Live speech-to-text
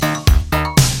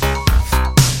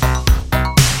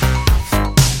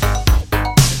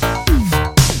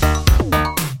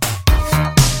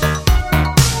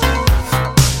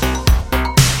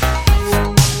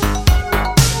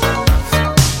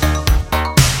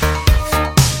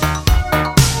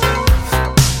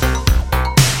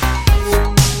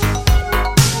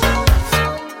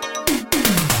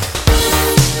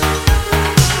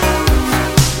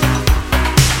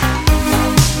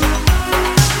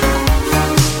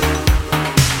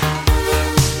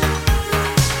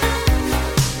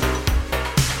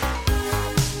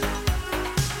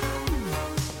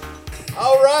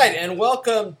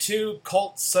welcome to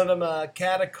Cult Cinema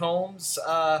Catacombs.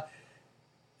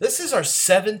 This is our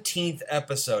 17th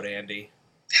episode, Andy.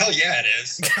 Hell yeah, it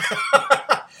is.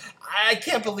 I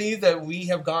can't believe that we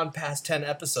have gone past 10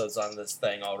 episodes on this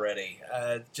thing already.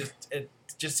 It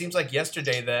just seems like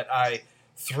yesterday that I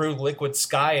threw liquid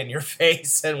sky in your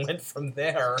face and went from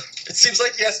there. It seems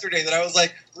like yesterday that I was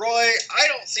like, Roy, I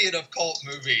don't see enough cult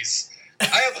movies.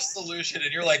 I have a solution,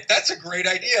 and you're like, that's a great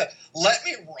idea. Let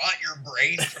me rot your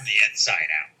brain from the inside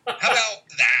out. How about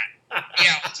that?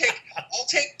 Yeah, I'll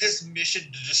take this mission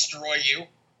to destroy you.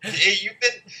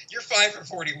 You're fine for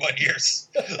 41 years.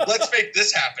 Let's make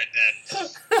this happen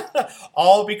then.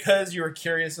 All because you were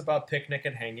curious about Picnic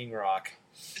at Hanging Rock.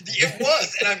 It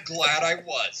was, and I'm glad I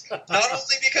was. Not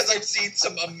only because I've seen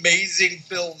some amazing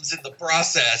films in the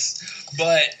process,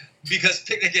 but because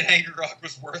Picnic at Hanging Rock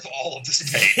was worth all of this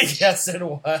pain. Yes, it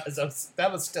was.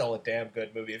 That was still a damn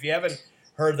good movie. If you haven't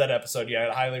heard that episode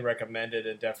yet, I highly recommend it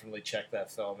and definitely check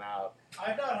that film out.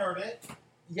 I've not heard it.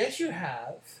 Yes, you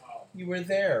have. You were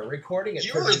there, recording it.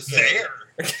 You were there,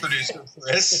 Producer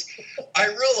Chris. I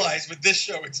realize with this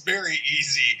show, it's very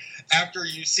easy after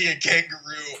you see a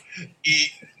kangaroo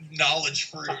eat knowledge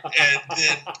fruit and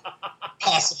then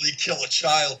possibly kill a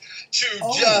child to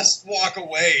just walk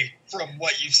away from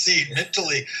what you've seen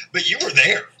mentally. But you were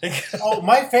there.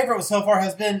 My favorite so far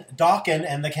has been Dawkins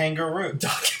and the Kangaroo.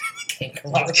 Dawkins and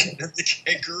the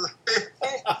Kangaroo.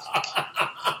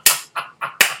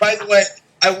 By the way,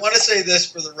 I want to say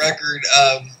this for the record.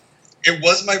 It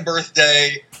was my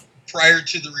birthday prior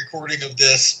to the recording of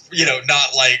this,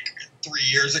 not like 3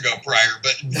 years ago prior,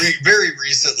 but very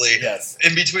recently. Yes.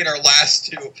 In between our last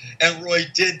two. And Roy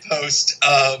did post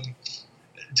the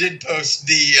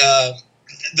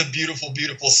beautiful,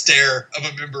 beautiful stare of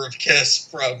a member of KISS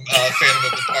from Phantom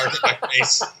of the Park at my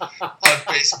face on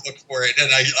Facebook for it.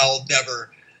 And I'll never,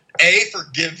 A,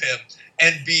 forgive him,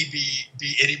 and B,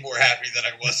 be any more happy than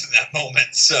I was in that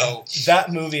moment. So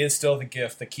that movie is still the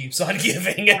gift that keeps on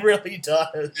giving. It really does.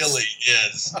 It really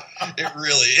is.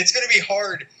 It's going to be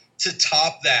hard to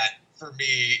top that for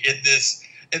me in this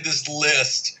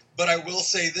list. But I will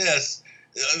say this: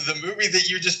 the movie that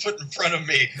you just put in front of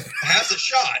me has a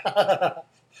shot.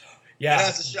 Yeah, it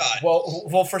has a shot.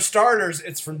 Well, for starters,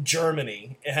 it's from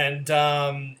Germany, and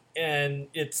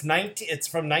it's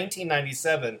from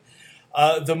 1997.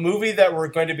 The movie that we're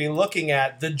going to be looking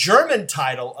at, the German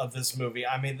title of this movie,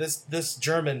 I mean, this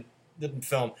German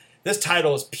film, this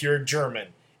title is pure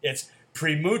German. It's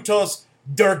Premutos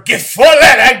der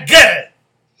Gefallene Götter.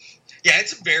 Yeah,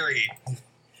 it's a very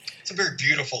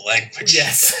beautiful language.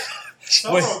 Yes.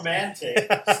 So romantic.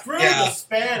 Screw the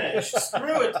Spanish.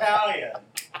 Screw Italian.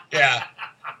 Yeah.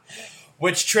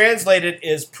 Which translated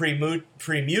is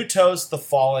Premutos the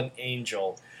Fallen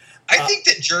Angel. I think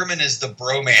that German is the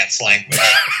bromance language.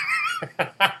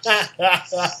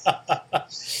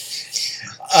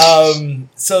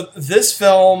 So this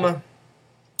film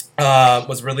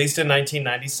was released in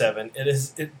 1997.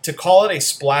 To call it a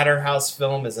splatterhouse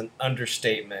film is an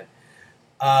understatement.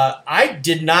 I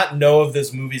did not know of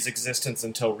this movie's existence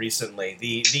until recently.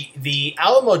 The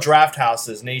Alamo Draft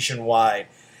Houses nationwide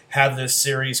have this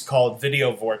series called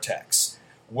Video Vortex,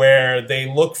 where they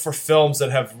look for films that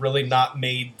have really not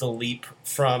made the leap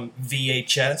from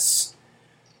VHS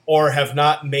or have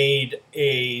not made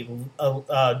a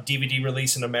DVD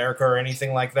release in America or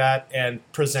anything like that and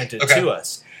present it to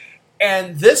us.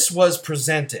 And this was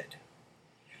presented.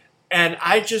 And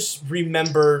I just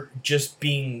remember just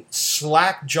being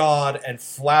slack-jawed and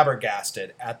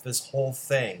flabbergasted at this whole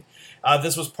thing.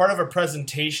 This was part of a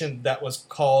presentation that was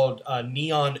called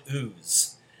Neon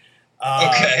Ooze.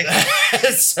 Okay.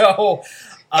 So,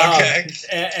 and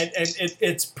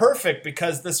it's perfect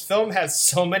because this film has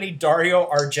so many Dario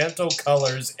Argento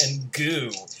colors and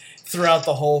goo throughout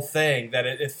the whole thing that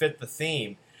it fit the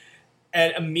theme.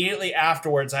 And immediately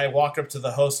afterwards, I walked up to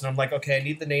the host and I'm like, okay, I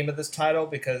need the name of this title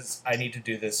because I need to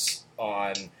do this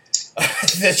on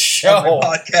this show.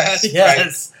 Podcast.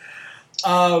 Yes.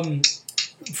 Right.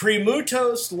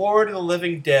 Premutos, Lord of the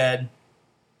Living Dead.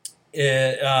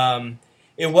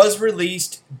 It was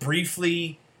released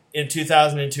briefly in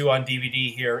 2002 on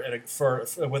DVD here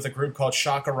with a group called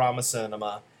Shakarama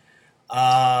Cinema.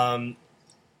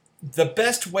 The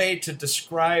best way to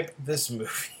describe this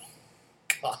movie,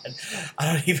 God,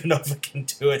 I don't even know if I can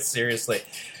do it seriously,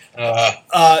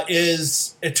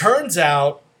 is it turns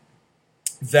out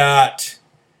that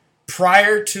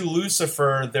prior to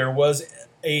Lucifer, there was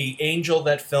an angel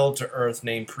that fell to earth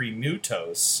named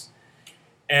Premutos.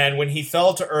 And when he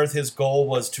fell to earth, his goal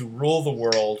was to rule the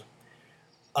world.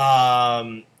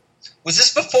 Was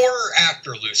this before or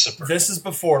after Lucifer? This is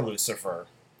before Lucifer.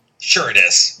 Sure it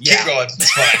is. Yeah. Keep going.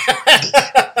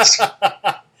 It's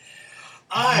fine.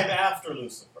 I'm after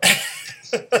Lucifer.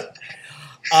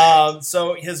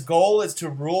 So his goal is to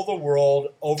rule the world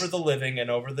over the living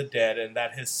and over the dead, and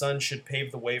that his son should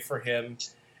pave the way for him.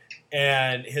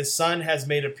 And his son has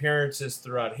made appearances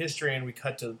throughout history, and we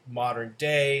cut to modern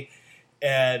day,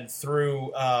 and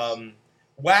through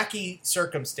wacky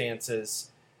circumstances,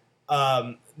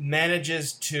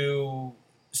 manages to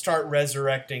start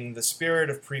resurrecting the spirit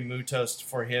of Premutos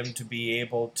for him to be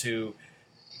able to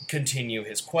continue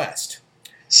his quest.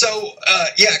 So,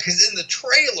 because in the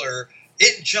trailer,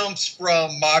 it jumps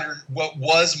from what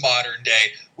was modern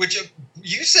day, which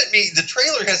you sent me, the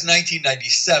trailer has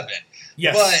 1997.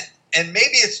 Yes. And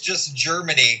maybe it's just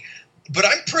Germany, but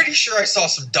I'm pretty sure I saw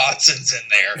some Datsuns in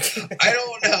there. I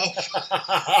don't know.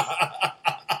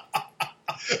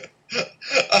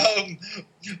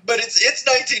 But it's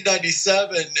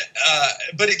 1997,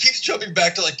 but it keeps jumping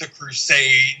back to like the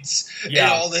Crusades and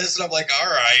all this, and I'm like, all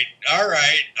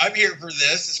right, I'm here for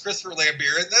this. Is Christopher Lambert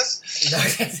in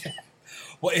this?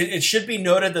 Well, it should be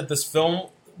noted that this film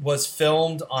was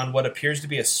filmed on what appears to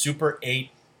be a Super 8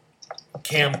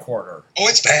 camcorder. Oh,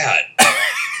 it's bad.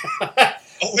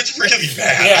 Oh, it's really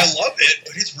bad. Yeah. I love it,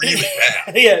 but it's really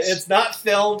bad. Yeah, it's not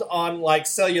filmed on like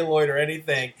celluloid or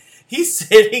anything. He's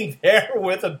sitting there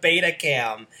with a beta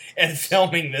cam and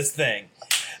filming this thing.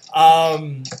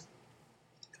 I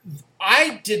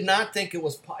did not think it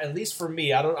was, at least for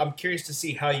me, I'm curious to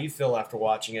see how you feel after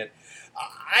watching it.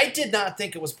 I did not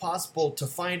think it was possible to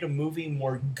find a movie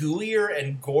more gooier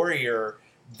and gorier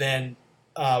than,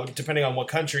 depending on what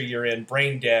country you're in,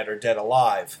 Brain Dead or Dead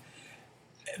Alive.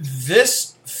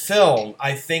 This film,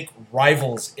 I think,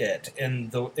 rivals it in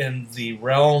the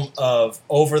realm of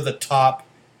over-the-top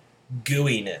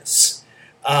gooiness.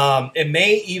 It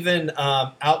may even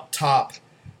out-top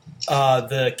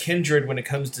the Kindred when it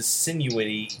comes to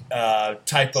sinewy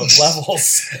type of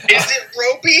levels. Is it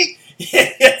ropey?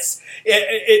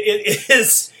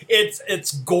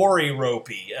 It's gory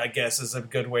ropey, I guess is a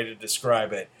good way to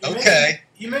describe it. Okay.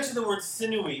 You mentioned the word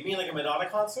sinewy. You mean like a Madonna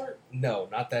concert? No,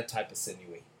 not that type of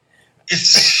sinewy.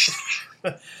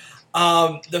 The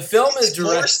film is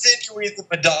more sinewy than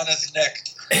Madonna's neck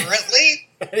currently.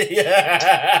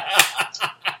 Yeah.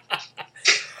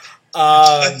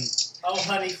 Oh,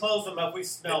 honey, close them up. We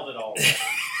smelled it all.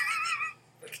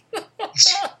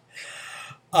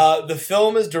 The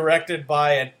film is directed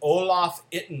by an Olaf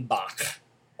Ittenbach.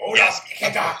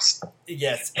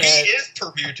 Yes. He is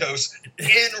Premutos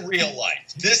in real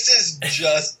life. This is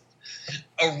just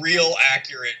a real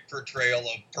accurate portrayal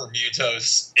of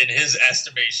Premutos in his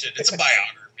estimation. It's a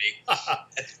biography at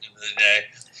the end of the day.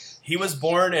 He was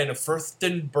born in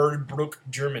Fürstenbergbruck,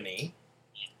 Germany.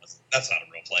 That's not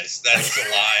a real place. That's a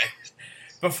lie.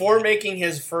 Before making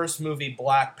his first movie,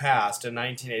 Black Past, in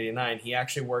 1989, he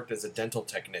actually worked as a dental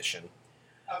technician.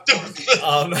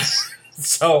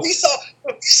 So we saw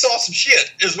some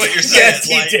shit, is what you're saying. Yes,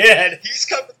 he did. He's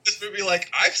come to this movie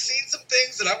like, I've seen some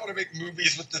things, and I want to make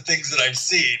movies with the things that I've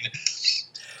seen.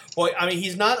 Well, I mean,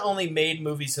 he's not only made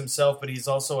movies himself, but he's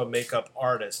also a makeup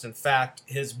artist. In fact,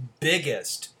 his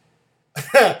biggest...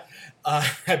 I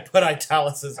put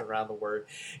italics around the word.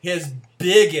 His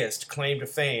biggest claim to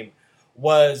fame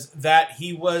was that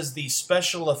he was the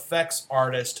special effects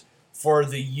artist for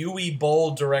the Uwe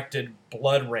Boll directed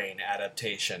Blood Rain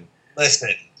adaptation.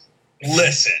 Listen.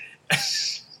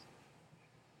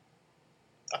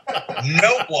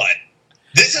 No one.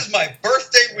 This is my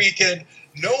birthday weekend.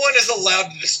 No one is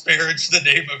allowed to disparage the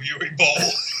name of Uwe Boll.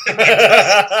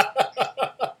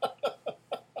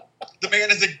 The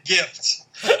man is a gift.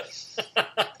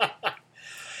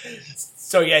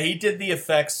 So yeah, he did the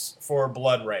effects for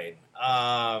Blood Rain.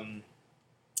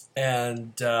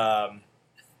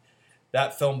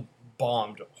 That film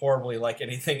bombed horribly, like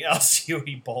anything else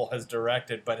Uwe Boll has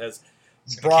directed, but has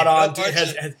brought on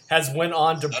has went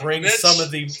on to bring some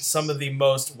of the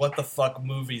most what the fuck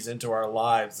movies into our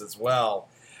lives as well.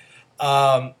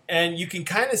 And you can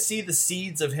kind of see the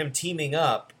seeds of him teaming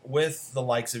up with the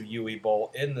likes of Uwe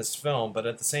Boll in this film, but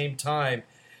at the same time,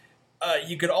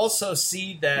 you could also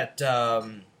see that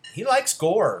he likes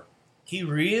gore. He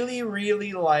really,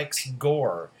 really likes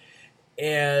gore,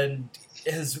 and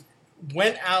has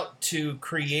went out to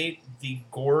create the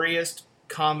goriest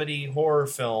comedy horror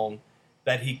film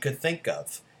that he could think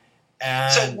of.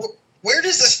 And so, where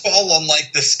does this fall on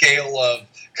like the scale of?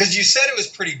 Because you said it was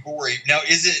pretty gory. Now,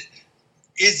 is it?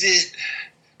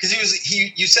 Because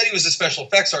you said he was a special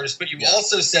effects artist, but you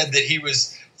also said that he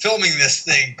was filming this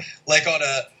thing like on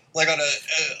a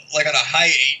high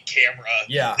 8 camera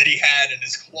that he had in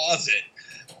his closet,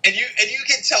 and you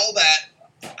can tell that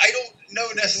I don't know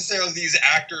necessarily these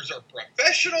actors are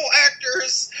professional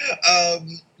actors,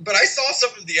 but I saw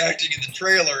some of the acting in the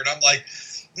trailer, and I'm like,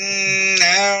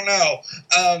 I don't know.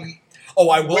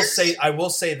 I will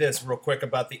say this real quick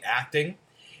about the acting.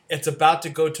 It's about to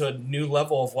go to a new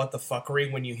level of what the fuckery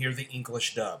when you hear the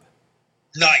English dub.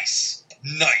 Nice.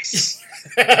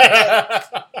 Where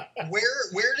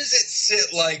does it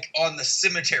sit, like, on the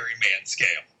Cemetery Man scale?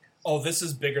 Oh, this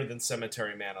is bigger than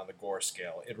Cemetery Man on the gore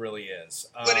scale. It really is.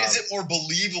 But is it more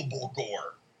believable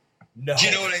gore? No. Do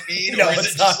you know what I mean? No, or is it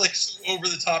it's just not. Like so over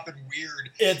the top and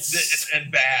weird and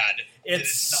bad?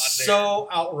 It's not there? so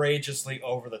outrageously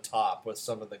over the top with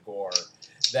some of the gore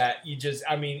that you just,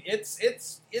 I mean,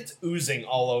 it's oozing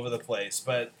all over the place.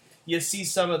 But you see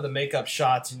some of the makeup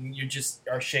shots and you just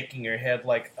are shaking your head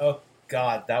like, oh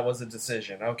God, that was a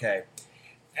decision. Okay.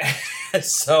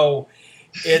 So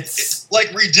it's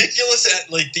like ridiculous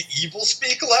at like the evil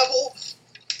speak level.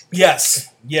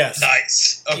 Yes.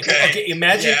 Nice. Okay.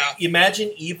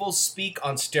 Imagine evil speak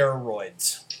on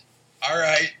steroids. All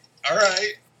right.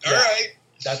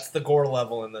 That's the gore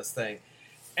level in this thing.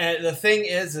 And the thing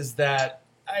is that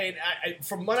I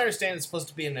from what I understand, it's supposed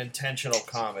to be an intentional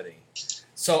comedy.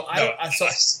 So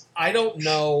I don't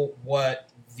know what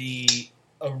the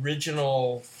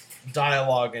original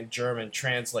dialogue in German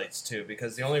translates to,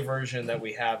 because the only version that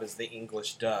we have is the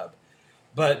English dub.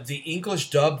 But the English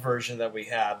dub version that we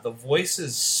have, the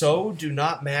voices so do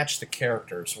not match the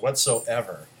characters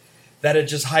whatsoever that it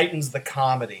just heightens the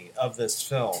comedy of this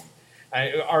film.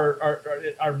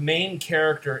 Our main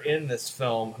character in this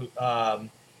film,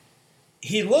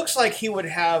 he looks like he would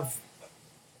have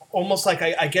almost like,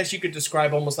 I guess you could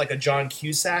describe almost like a John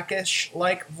Cusack-ish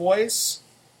like voice.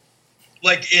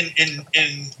 Like in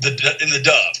the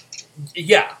dub.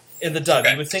 Yeah, in the dub.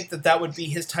 Okay. You would think that would be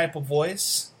his type of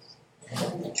voice.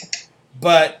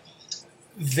 But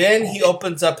then he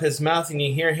opens up his mouth and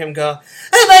you hear him go,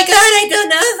 "Oh my God, I don't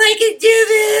know if I can do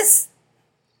this."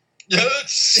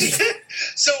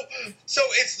 So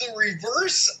it's the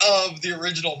reverse of the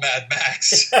original Mad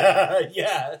Max.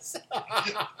 Yes.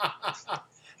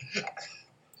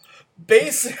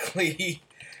 Basically,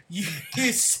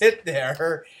 you sit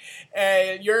there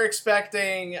and you're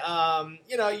expecting,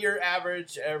 your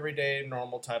average, everyday,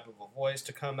 normal type of a voice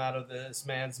to come out of this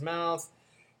man's mouth.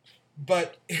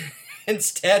 But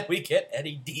instead, we get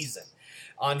Eddie Deason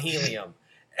on helium.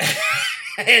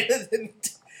 And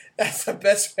that's the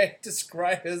best way to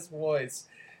describe his voice.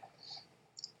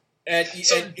 And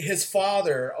his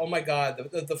father, oh my God,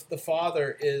 the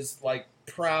father is like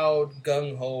proud,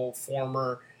 gung-ho,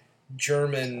 former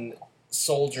German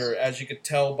soldier, as you could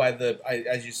tell by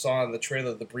as you saw in the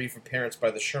trailer, the brief appearance by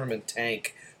the Sherman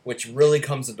tank, which really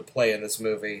comes into play in this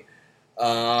movie.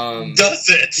 Does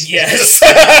it? Yes.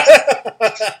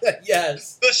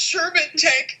 Yes. The Sherman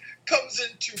tank comes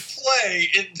into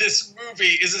play in this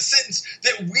movie is a sentence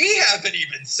that we haven't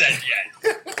even said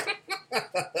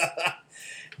yet.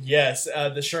 Yes,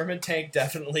 the Sherman tank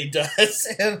definitely does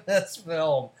in this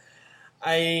film.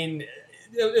 I mean,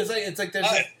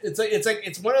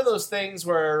 it's one of those things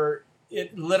where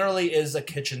it literally is a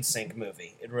kitchen sink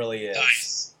movie. It really is.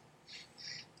 Nice.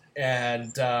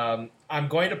 And I'm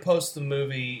going to post the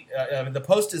movie.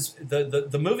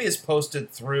 The movie is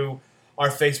posted through our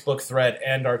Facebook thread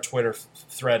and our Twitter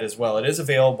thread as well. It is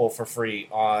available for free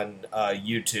on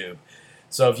YouTube.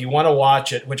 So if you want to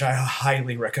watch it, which I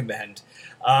highly recommend,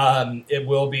 it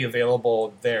will be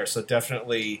available there. So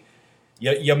definitely,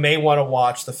 you may want to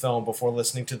watch the film before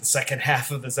listening to the second half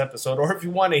of this episode. Or if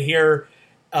you want to hear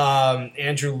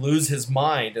Andrew lose his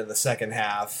mind in the second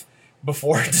half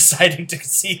before deciding to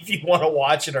see if you want to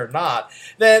watch it or not,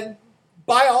 then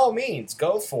by all means,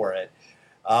 go for it.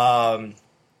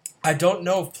 I don't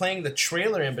know if playing the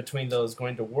trailer in between those is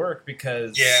going to work,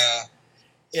 because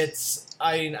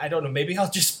I don't know. Maybe I'll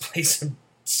just play some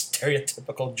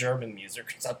stereotypical German music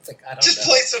or something. I don't know. Just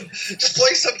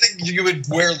play something you would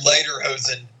wear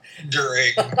lederhosen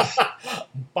during.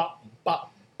 Bop,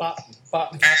 bop, bop,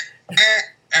 bop.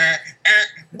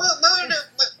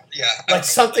 Yeah, like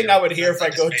something I would hear if I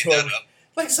go to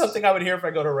something I would hear if I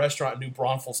go to a restaurant in New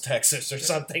Braunfels, Texas, or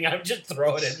something. I would just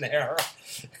throw it in there.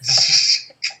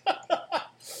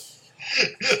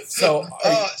 So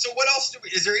what else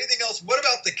is there anything else? What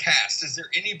about the cast? Is there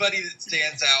anybody that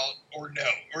stands out or no?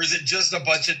 Or is it just a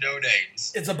bunch of no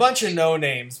names? It's a bunch of no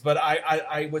names, but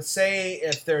I would say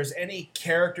if there's any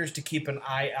characters to keep an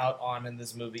eye out on in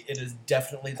this movie, it is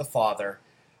definitely the father.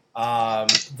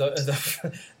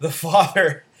 The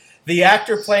father, the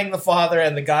actor playing the father,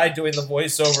 and the guy doing the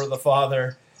voiceover of the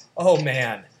father. Oh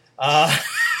man.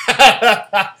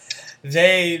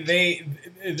 they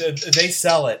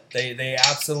sell it. They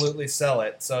absolutely sell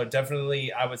it. So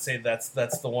definitely, I would say that's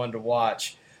the one to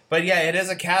watch. But yeah, it is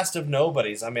a cast of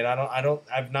nobodies. I mean,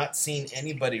 I've not seen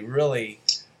anybody really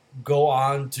go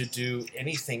on to do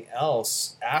anything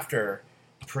else after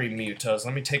Premutos.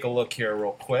 Let me take a look here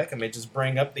real quick. I may just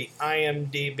bring up the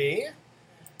IMDb.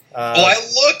 Well, I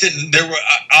looked and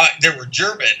there were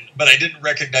German, but I didn't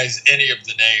recognize any of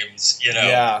the names.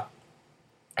 Yeah.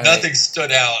 Nothing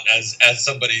stood out as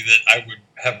somebody that I would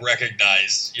have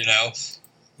recognized.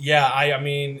 Yeah, I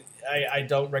mean, I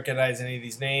don't recognize any of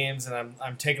these names, and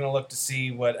I'm taking a look to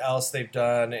see what else they've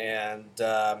done, and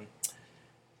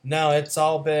no, it's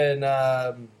all been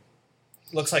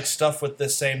looks like stuff with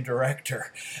this same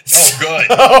director. Oh, good.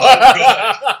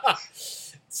 Oh, good.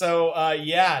 So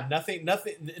yeah,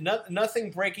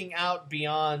 nothing breaking out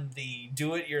beyond the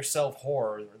do-it-yourself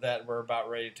horror that we're about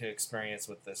ready to experience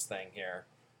with this thing here.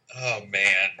 Oh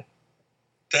man,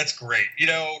 that's great.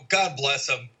 God bless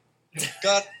him.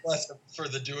 God bless him for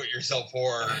the do-it-yourself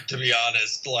horror. To be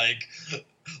honest, like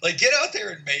get out there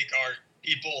and make art,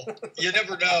 people. You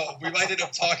never know. We might end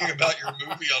up talking about your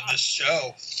movie on this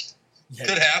show. Yeah,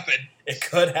 could happen. It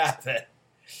could happen.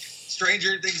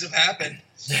 Stranger things have happened.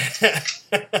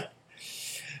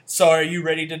 So, are you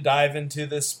ready to dive into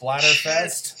this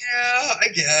Splatterfest? Yeah, I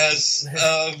guess.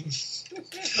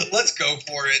 Let's go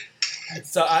for it.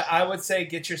 So, I would say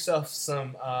get yourself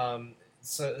a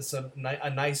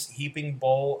nice heaping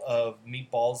bowl of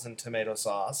meatballs and tomato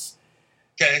sauce.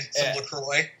 Okay, some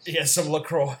LaCroix. Yeah, some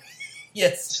LaCroix.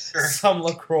 Yes, sure. Some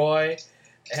LaCroix,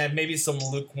 and maybe some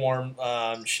lukewarm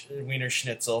Wiener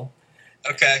Schnitzel.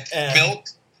 Okay, milk.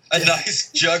 A nice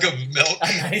jug of milk.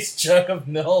 A nice jug of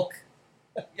milk.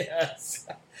 Yes.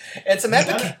 And some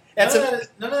epic. None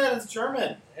of that is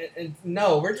German.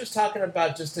 No, we're just talking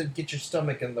about just to get your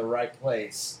stomach in the right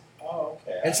place. Oh,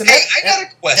 okay. And I got a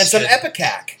question. And some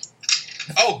Epicac.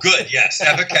 Oh, good. Yes,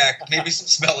 Epicac. Maybe some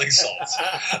smelling salts.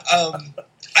 I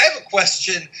have a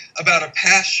question about a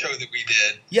past show that we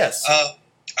did. Yes. I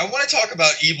want to talk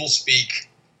about Evil Speak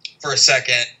for a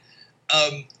second.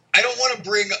 I don't want to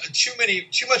bring too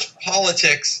much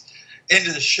politics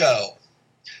into the show,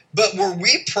 but were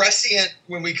we prescient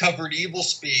when we covered Evil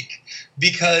Speak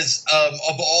because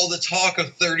of all the talk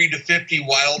of 30 to 50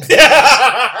 wild? Because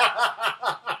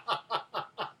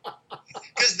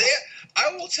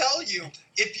I will tell you,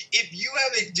 if you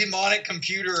have a demonic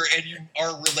computer and you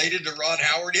are related to Ron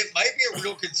Howard, it might be a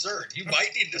real concern. You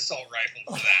might need an assault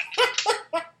rifle for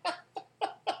that.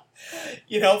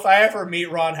 If I ever meet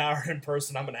Ron Howard in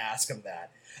person, I'm going to ask him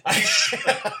that.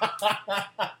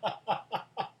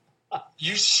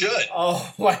 You should.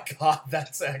 Oh, my God.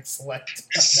 That's excellent.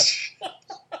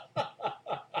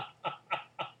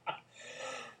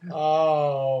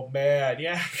 Oh, man.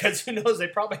 Yeah, because who knows? They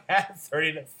probably had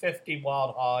 30 to 50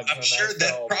 wild hogs. I'm sure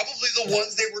that's probably the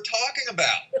ones they were talking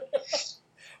about.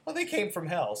 Well, they came from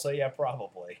hell, so yeah,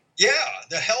 probably. Yeah,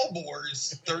 the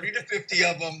Hellboars, 30 to 50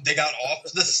 of them. They got off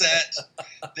the set.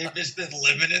 They've just been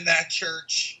living in that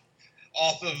church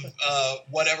off of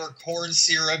whatever corn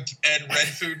syrup and red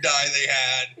food dye they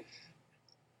had.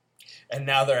 And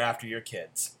now they're after your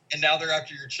kids. And now they're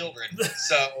after your children.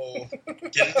 So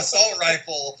get an assault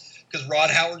rifle because Ron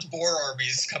Howard's Boar Army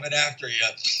is coming after you.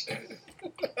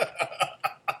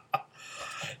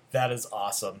 That is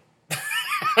awesome.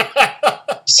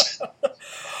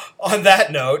 On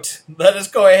that note, let us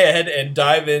go ahead and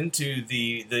dive into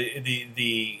the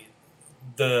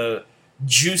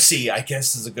juicy, I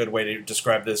guess is a good way to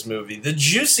describe this movie, the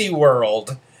juicy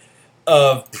world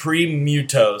of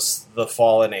Premutos, the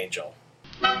Fallen Angel.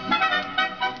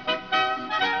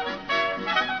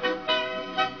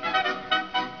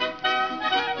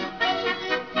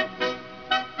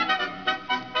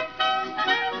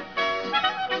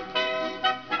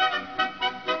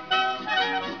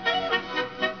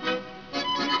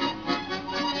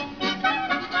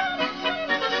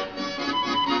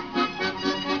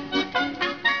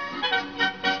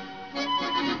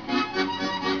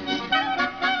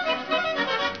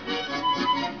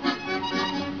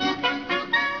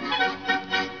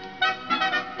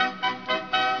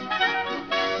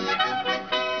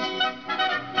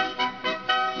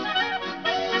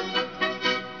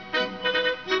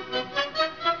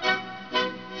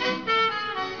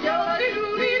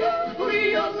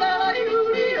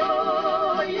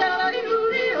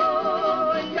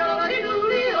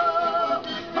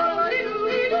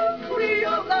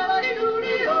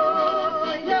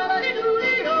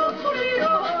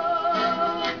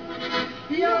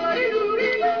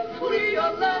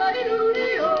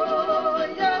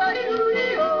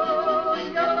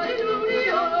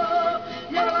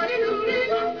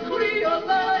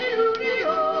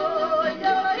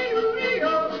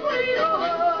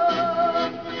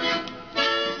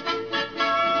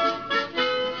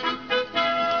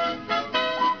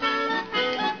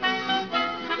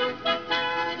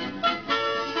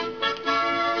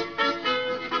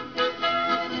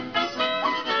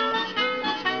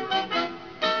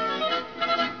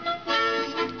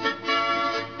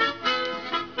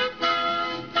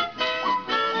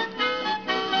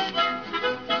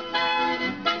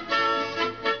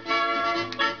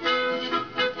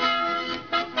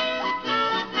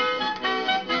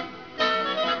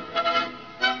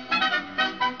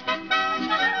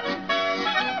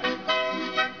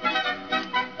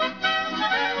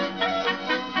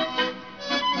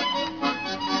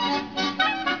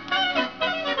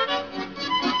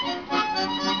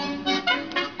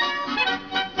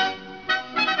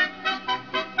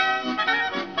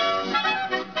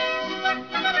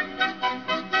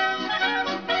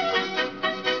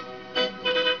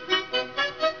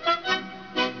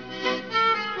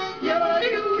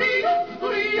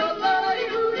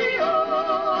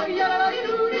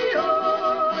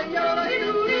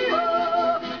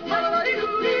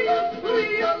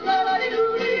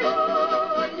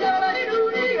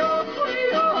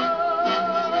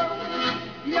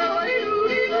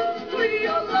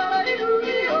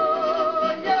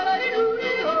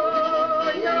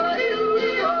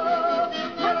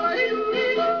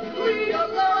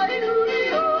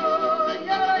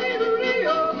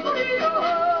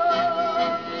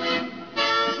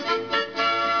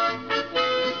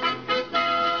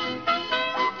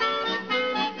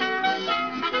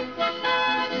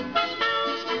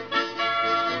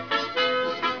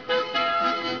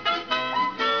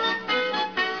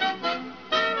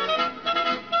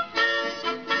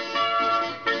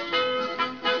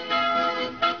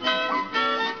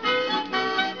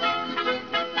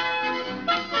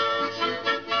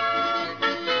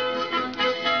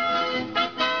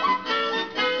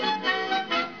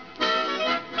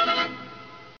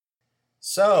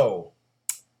 So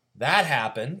that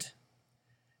happened.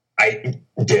 I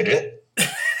did it.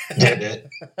 Did it.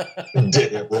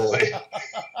 Did it, Roy.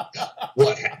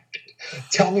 What happened?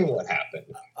 Tell me what happened.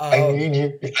 I need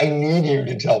you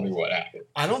to tell me what happened.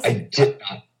 I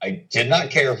did not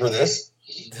care for this.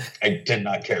 I did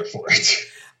not care for it.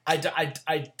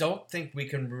 I don't think we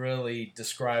can really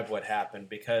describe what happened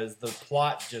because the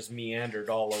plot just meandered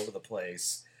all over the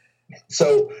place.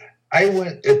 So I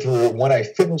went through, when I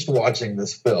finished watching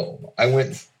this film, I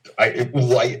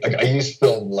use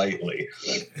film lightly.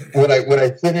 When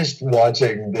I finished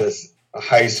watching this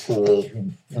high school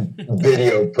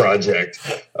video project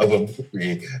of a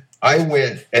movie, I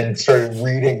went and started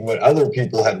reading what other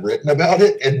people had written about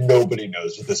it, and nobody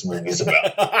knows what this movie is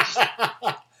about.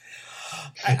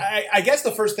 I guess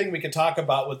the first thing we can talk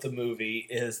about with the movie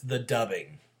is the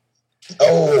dubbing.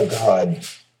 Oh, God.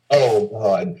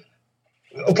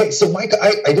 Okay, so Mike,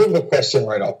 I do have a question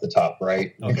right off the top,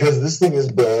 right? Okay. Because this thing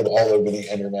is billed all over the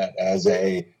internet as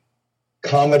a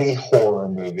comedy horror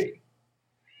movie.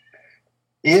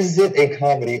 Is it a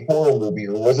comedy horror movie,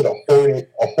 or was it a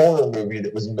horror movie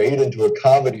that was made into a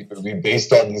comedy movie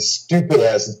based on these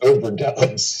stupid-ass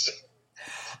overdubs?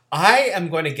 I am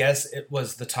going to guess it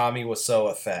was the Tommy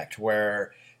Wiseau effect,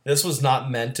 where this was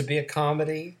not meant to be a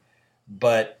comedy,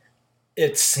 but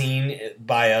it's seen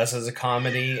by us as a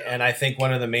comedy, and I think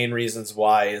one of the main reasons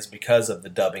why is because of the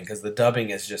dubbing, because the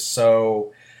dubbing is just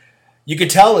so... You could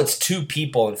tell it's two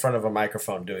people in front of a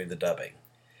microphone doing the dubbing.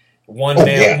 One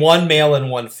male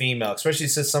and one female, especially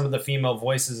since some of the female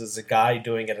voices is a guy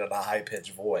doing it at a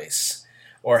high-pitched voice,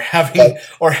 or having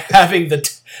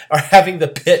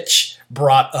the pitch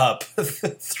brought up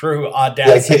through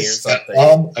Audacity or something.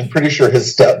 I'm pretty sure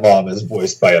his stepmom is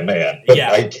voiced by a man, but yeah.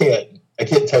 I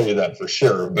can't tell you that for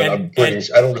sure, but I don't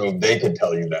know if they can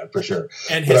tell you that for sure.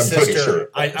 And his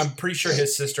sister, I'm pretty sure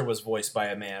his sister was voiced by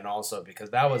a man also,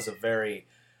 because that was a very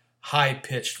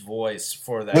high-pitched voice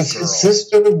for that girl. Was his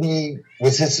sister the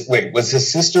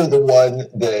one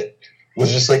that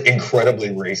was just like incredibly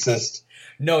racist?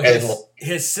 No,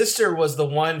 his sister was the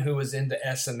one who was into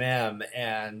S&M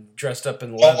and dressed up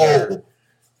in leather. Oh,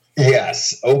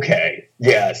 yes. Okay.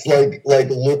 Yes. Like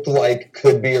looked like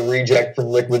could be a reject from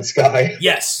Liquid Sky.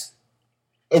 Yes.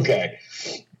 Okay.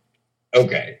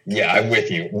 Yeah, I'm with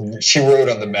you. She rode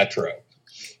on the Metro.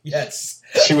 Yes.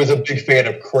 She was a big fan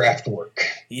of Kraftwerk.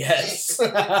 Yes.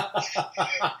 What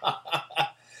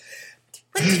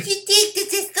did you think?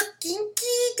 This is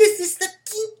so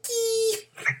kinky.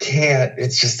 I can't.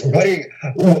 It's just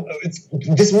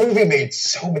this movie made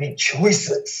so many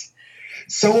choices.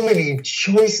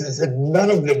 And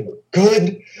none of them were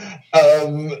good.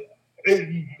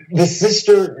 The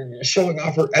sister showing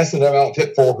off her S&M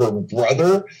outfit for her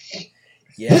brother.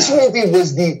 Yeah. This movie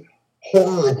was the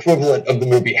horror equivalent of the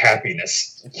movie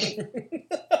Happiness.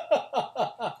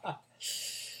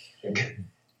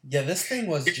 Yeah, this thing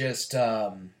was just,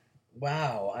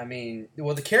 wow. I mean,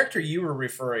 well, the character you were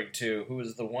referring to, who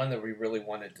was the one that we really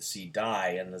wanted to see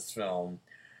die in this film,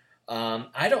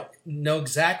 I don't know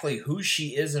exactly who she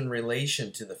is in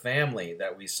relation to the family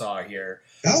that we saw here.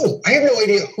 No, I have no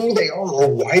idea who they are or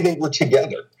why they were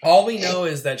together. All we know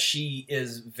is that she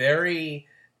is very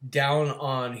down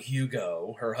on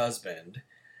Hugo, her husband,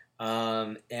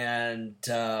 and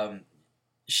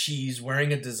she's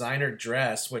wearing a designer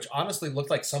dress, which honestly looked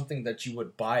like something that you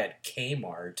would buy at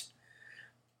Kmart,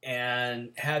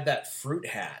 and had that fruit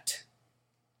hat.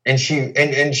 And she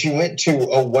went to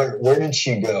where did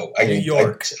she go? New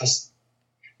York.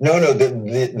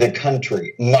 The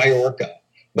country, Mallorca,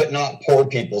 but not poor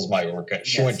people's Mallorca.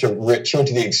 She went to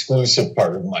the exclusive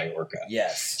part of Mallorca.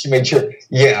 Yes. She made sure.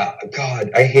 Yeah,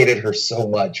 God, I hated her so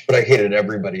much, but I hated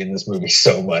everybody in this movie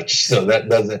so much. So that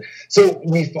doesn't. So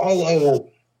we follow.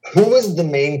 Who was the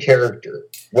main character?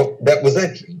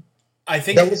 I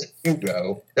think that was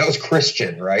Hugo. That was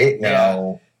Christian, right? Yeah.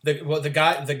 No.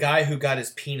 The guy who got his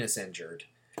penis injured.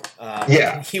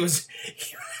 He was.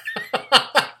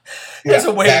 There's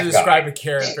a way to describe a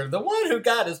character. The one who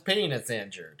got his penis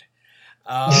injured.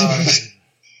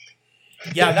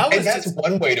 Yeah, that was. And that's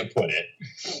one way to put it.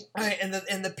 Right, and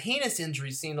the penis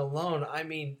injury scene alone. I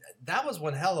mean, that was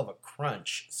one hell of a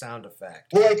crunch sound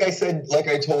effect. Well, like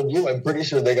I told you, I'm pretty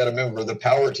sure they got a member of the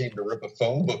power team to rip a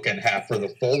phone book in half for the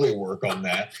Foley work on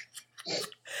that.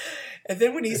 And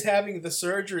then when he's having the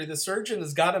surgery, the surgeon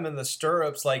has got him in the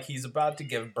stirrups like he's about to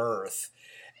give birth.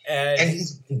 And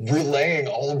he's relaying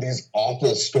all of these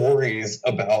awful stories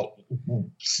about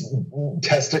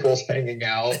testicles hanging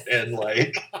out and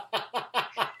like...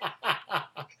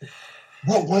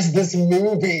 what was this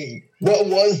movie? What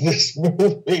was this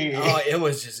movie? Oh, it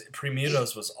was just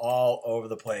Premutos was all over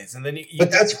the place, and then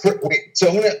But that's wait. So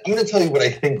I'm gonna tell you what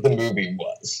I think the movie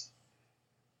was,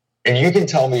 and you can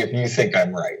tell me if you think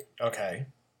I'm right. Okay.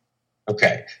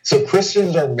 Okay. So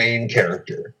Christian's our main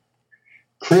character.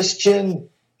 Christian,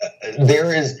 there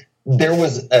was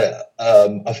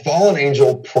a fallen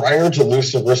angel prior to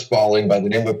Lucifer's falling by the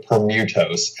name of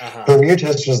Premutos. Uh-huh.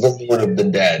 Premutos was the Lord of the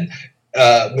Dead.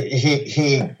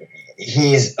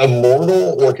 He's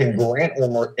immortal or can grant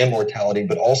immortality,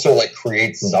 but also like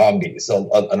creates zombies,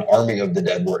 an army of the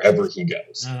dead wherever he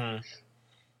goes. Uh-huh.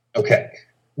 Okay,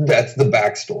 that's the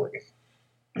backstory.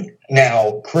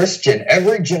 Now, Christian,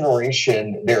 every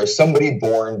generation there is somebody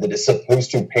born that is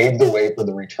supposed to pave the way for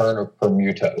the return of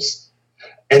Premutos,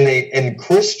 and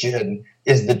Christian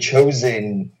is the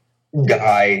chosen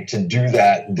guy to do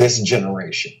that this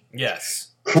generation. Yes.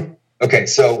 Okay,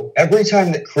 so every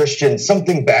time that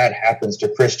something bad happens to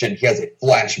Christian, he has a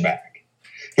flashback.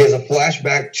 He has a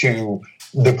flashback to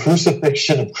the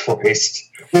crucifixion of Christ,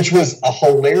 which was a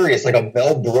hilarious, like a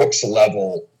Mel Brooks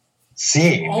level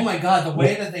scene. Oh my God, the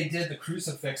way that they did the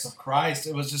crucifix of Christ,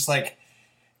 it was just like...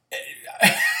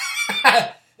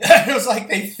 It was like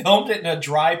they filmed it in a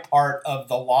dry part of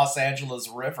the Los Angeles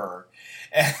River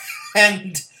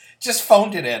and just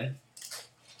phoned it in.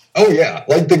 Oh yeah,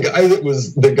 like the guy that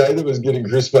was getting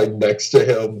crucified next to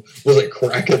him was like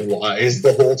cracking wise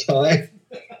the whole time.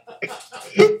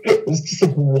 It was just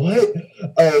like, what?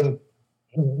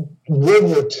 World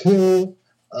War II,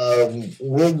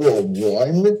 World War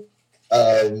I,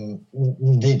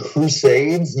 the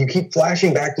Crusades. You keep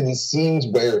flashing back to these scenes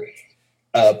where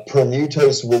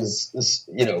Premutos was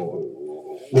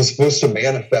supposed to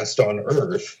manifest on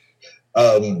Earth.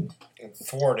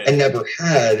 And never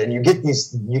had, and you get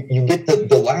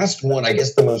the last one, I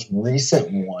guess the most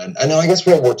recent one. I know, I guess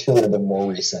World War II would have been more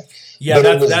recent. Yeah,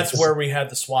 that's where we had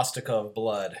the swastika of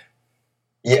blood.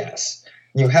 Yes.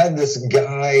 You had this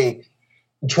guy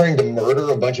trying to murder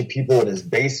a bunch of people in his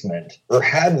basement, or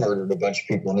had murdered a bunch of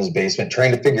people in his basement,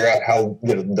 trying to figure out how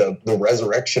the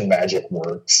resurrection magic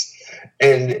works,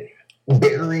 and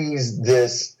buries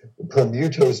this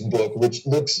Premutos book, which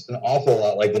looks an awful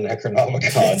lot like the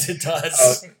Necronomicon. It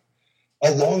does.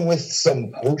 Along with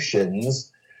some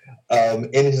potions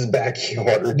in his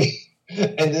backyard.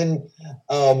 And then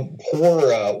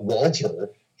poor Walter.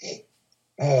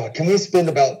 Can we spend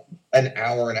about an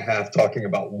hour and a half talking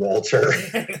about Walter?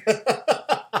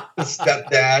 His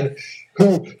stepdad,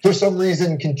 who for some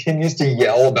reason continues to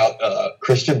yell about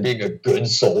Christian being a good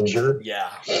soldier.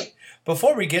 Yeah.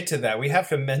 Before we get to that, we have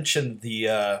to mention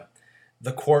the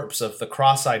corpse of the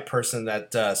cross-eyed person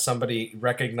that somebody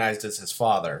recognized as his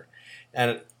father.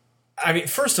 And I mean,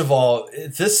 first of all,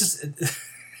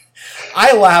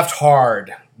 I laughed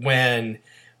hard when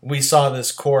we saw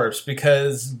this corpse,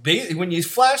 because when you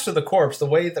flash to the corpse, the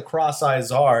way the cross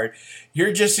eyes are,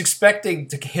 you're just expecting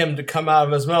him to come out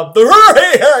of his mouth,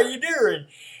 "Hey, how you doing?"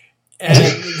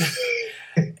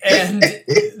 And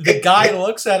the guy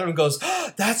looks at him and goes,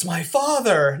 "Oh, that's my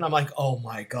father." And I'm like, oh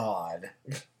my God.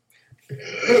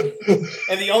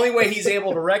 And the only way he's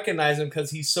able to recognize him,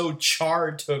 because he's so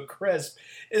charred to a crisp,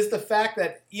 is the fact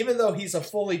that even though he's a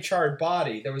fully charred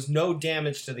body, there was no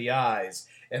damage to the eyes,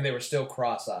 and they were still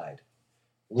cross-eyed.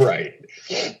 Right.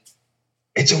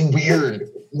 It's a weird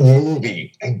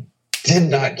movie. I did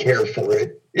not care for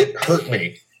it. It hurt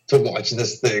me to watch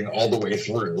this thing all the way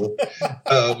through.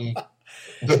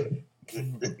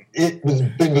 It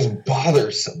was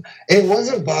bothersome. And it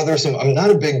wasn't bothersome. I'm not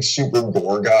a big super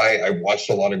gore guy. I watched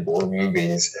a lot of gore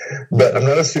movies, but I'm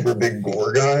not a super big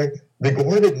gore guy. The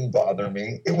gore didn't bother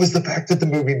me. It was the fact that the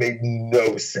movie made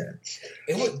no sense.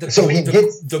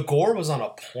 The gore was on a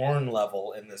porn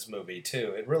level in this movie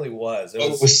too. It really was. It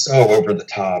was so over the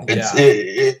top.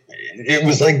 It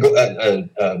was like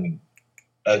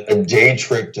a day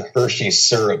trip to Hershey's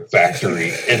syrup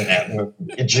factory in that movie.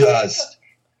 It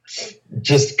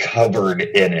just covered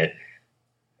in it.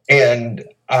 And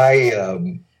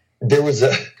there was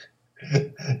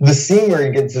the scene where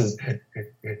he gets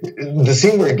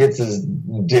his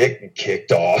dick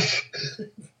kicked off.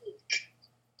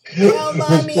 "Oh,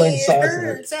 mommy, it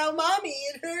hurts. Oh, mommy,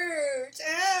 it hurts.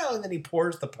 Ow." And then he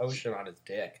pours the potion on his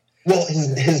dick. Well,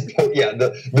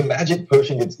 the magic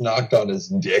potion gets knocked on his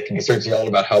dick, and he starts yelling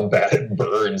about how bad it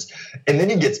burns. And then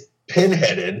he gets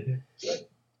pinheaded.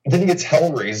 Then he gets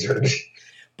hellraisered.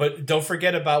 But don't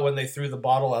forget about when they threw the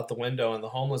bottle out the window and the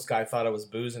homeless guy thought it was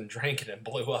booze and drank it and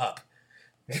blew up.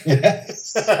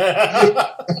 Yes.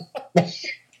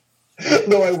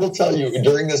 No, I will tell you,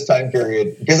 during this time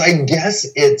period, because I guess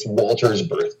it's Walter's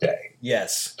birthday.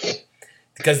 Yes.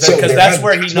 because that's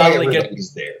where he not only gets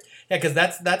everybody's there. yeah, because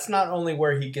that's not only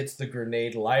where he gets the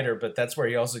grenade lighter, but that's where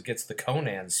he also gets the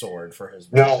Conan sword for his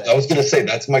birthday. No, I was going to say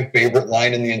that's my favorite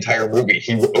line in the entire movie.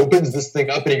 He opens this thing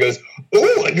up and he goes,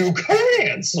 "Ooh, a new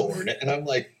Conan sword!" And I'm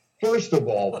like, first of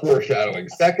all, foreshadowing.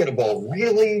 Second of all,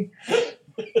 really,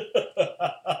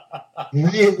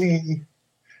 really,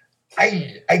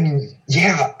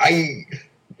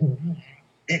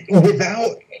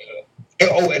 without.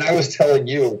 Oh, and I was telling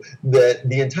you that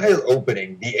the entire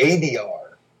opening, the ADR,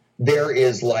 there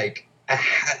is like a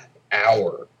half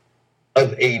hour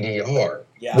of ADR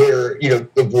where, the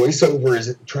voiceover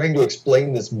is trying to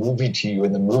explain this movie to you,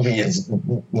 and the movie is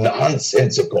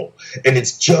nonsensical, and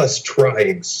it's just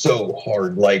trying so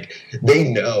hard. Like, they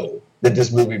know that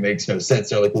this movie makes no sense.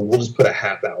 They're like, well, we'll just put a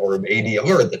half hour of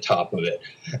ADR at the top of it.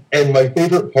 And my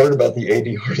favorite part about the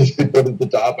ADR is they put at the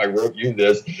top, I wrote you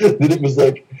this, that it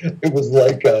was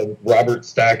like Robert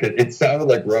Stack. It sounded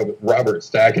like Robert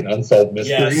Stack in Unsolved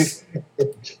Mysteries.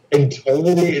 Yes. And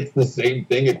totally it's the same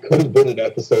thing. It could have been an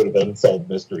episode of Unsolved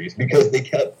Mysteries because they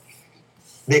kept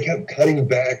cutting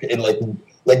back and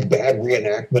like bad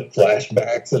reenactment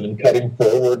flashbacks and then cutting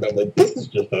forward. I'm like, this is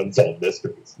just Unsolved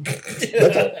Mysteries.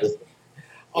 That's all this is.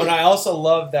 Oh, and I also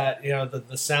love that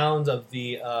the sound of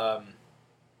the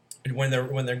when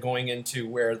they're going into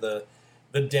where the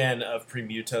den of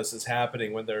Premutos is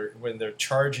happening, when they're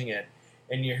charging it,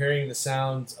 and you're hearing the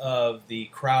sounds of the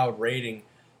crowd raiding.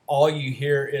 All you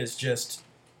hear is just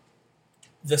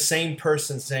the same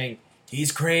person saying,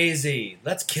 "He's crazy.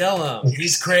 Let's kill him.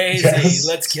 He's crazy. Yes.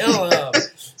 Let's kill him."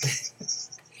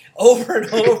 Over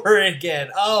and over again.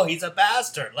 "Oh, he's a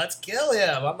bastard. Let's kill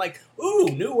him." I'm like, ooh,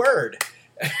 new word.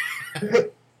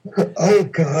 Oh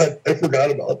God, I forgot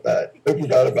about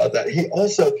that. He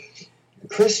also,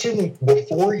 Christian,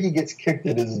 before he gets kicked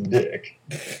in his dick,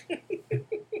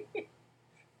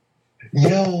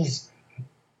 yells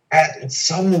at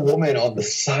some woman on the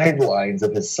sidelines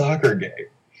of his soccer game.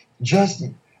 Just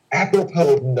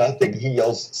apropos of nothing, he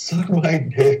yells, "Suck my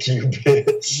dick, you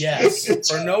bitch." Yes,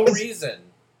 for no reason.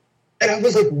 And I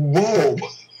was like, whoa.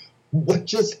 What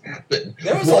just happened?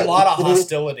 There was a lot of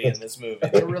hostility in this movie.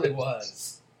 There really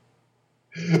was.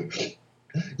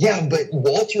 Yeah, but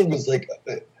Walter was like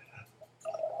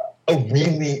a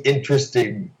really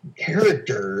interesting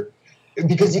character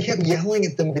because he kept yelling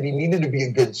at them that he needed to be a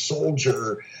good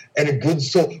soldier and a good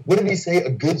what did he say?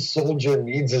 A good soldier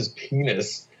needs his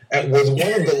penis. That was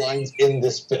one of the lines in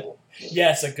this film.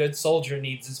 Yes, a good soldier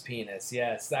needs his penis.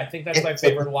 Yes, I think that's my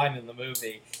favorite line in the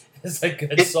movie. Is a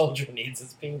good soldier needs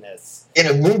his penis. In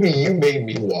a movie you made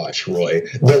me watch, Roy,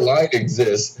 the line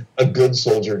exists, a good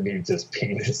soldier needs his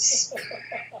penis.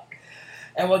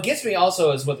 And what gets me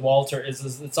also is with Walter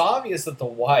is it's obvious that the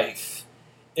wife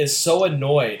is so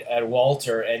annoyed at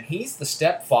Walter, and he's the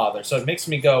stepfather, so it makes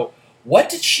me go, what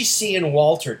did she see in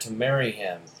Walter to marry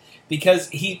him? Because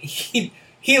he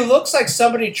looks like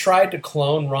somebody tried to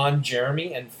clone Ron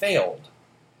Jeremy and failed.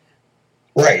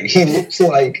 Right. He looks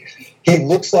like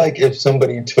if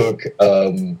somebody took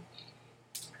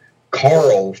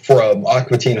Carl from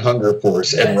Aqua Teen Hunger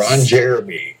Force and Ron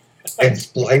Jeremy and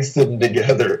spliced them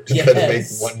together to try to make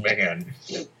one man.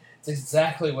 It's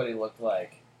exactly what he looked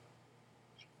like.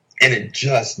 And it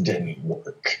just didn't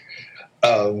work.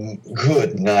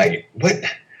 Good night.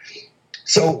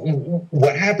 So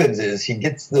what happens is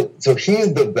he's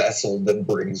the vessel that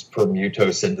brings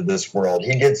Premutos into this world.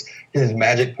 He gets his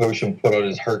magic potion put on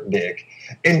his hurt dick.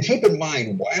 And keep in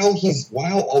mind,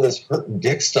 while all this hurt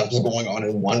dick stuff is going on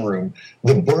in one room,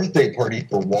 the birthday party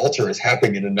for Walter is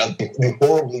happening in another. The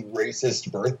horribly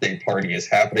racist birthday party is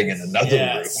happening in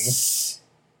another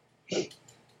room.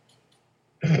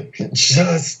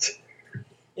 Just.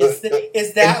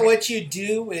 Is that what you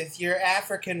do with your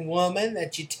African woman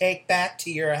that you take back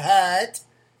to your hut?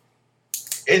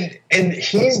 And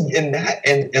he's in that,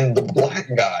 and the black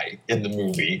guy in the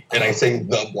movie, and I say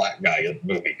the black guy in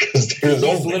the movie because he's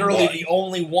literally the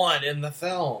only one in the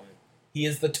film. He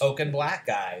is the token black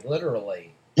guy,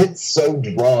 literally. Gets so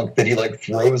drunk that he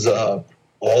throws up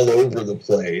all over the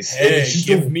place. Hey,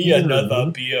 give me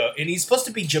another beer. And he's supposed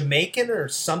to be Jamaican or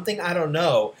something, I don't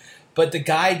know. But the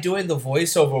guy doing the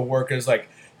voiceover work is like,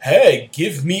 hey,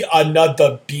 give me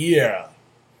another beer.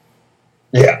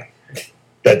 Yeah,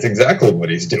 that's exactly what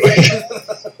he's doing.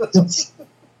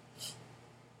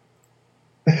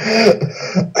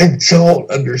 I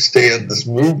don't understand this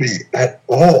movie at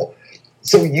all.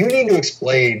 So you need to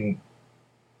explain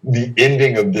the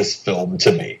ending of this film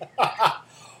to me.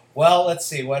 Well, let's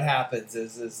see. What happens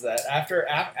is that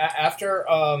after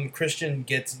Christian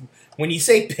gets, when you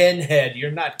say pinhead, you're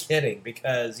not kidding,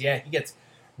 because he gets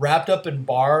wrapped up in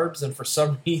barbs, and for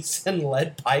some reason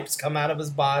lead pipes come out of his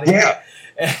body. Yeah.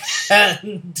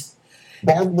 And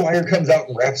barbed wire comes out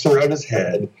and wraps around his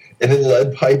head, and then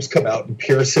lead pipes come out and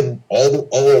pierce him all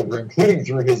over, including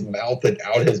through his mouth and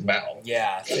out his mouth.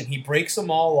 yeah, and he breaks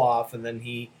them all off, and then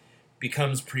he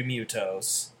becomes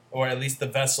Premutos, or at least the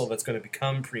vessel that's going to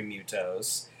become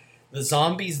Premutos. The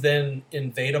zombies then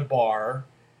invade a bar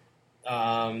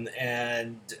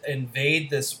and invade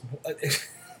this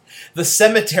the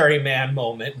cemetery man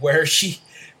moment where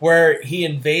he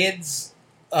invades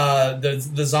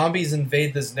the zombies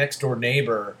invade this next door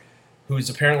neighbor who's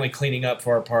apparently cleaning up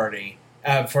for a party.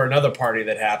 For another party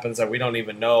that happens that we don't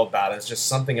even know about. It's just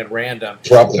something at random.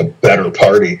 Probably a better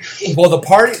party. Well, the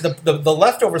party, the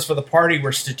leftovers for the party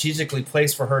were strategically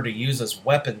placed for her to use as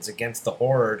weapons against the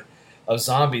horde of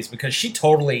zombies because she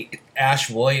totally Ash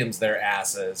Williams their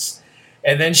asses.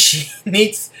 And then she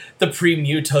meets the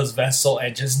Premutos vessel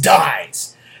and just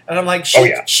dies. And I'm like,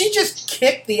 she just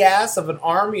kicked the ass of an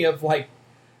army of like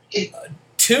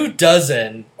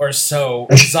 24 or so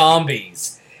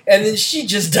zombies. And then she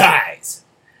just dies.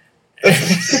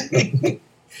 And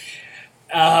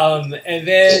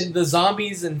then the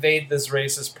zombies invade this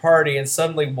racist party, and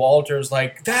suddenly Walter's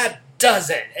like, that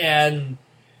does it! And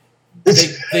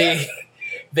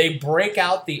they break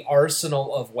out the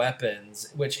arsenal of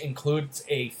weapons, which includes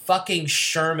a fucking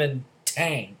Sherman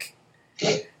tank.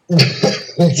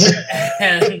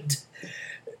 And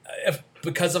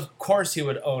because of course he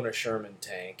would own a Sherman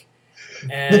tank.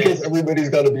 And, because everybody's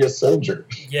got to be a soldier.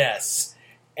 Yes,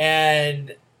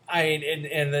 and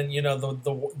and then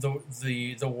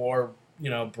the war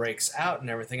breaks out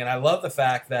and everything, and I love the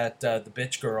fact that the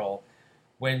bitch girl,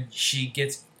 when she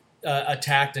gets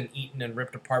attacked and eaten and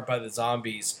ripped apart by the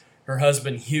zombies, her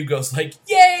husband Hugo's like,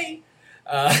 "Yay!"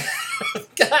 God,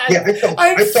 yeah, I felt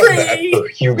bad for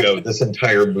Hugo this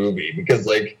entire movie because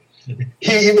like.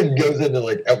 He even goes into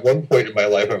like, at one point in my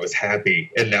life I was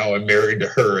happy, and now I'm married to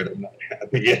her, and I'm not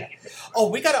happy yet. Oh,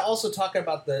 we got to also talk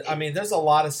about there's a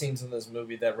lot of scenes in this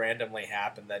movie that randomly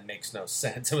happened that makes no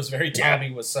sense. It was very Tommy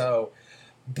Wiseau,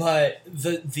 but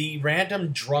the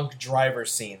random drunk driver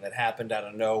scene that happened out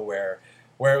of nowhere,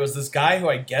 where it was this guy who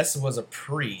I guess was a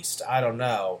priest, I don't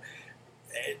know,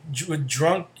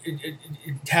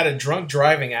 had a drunk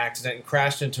driving accident and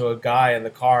crashed into a guy in the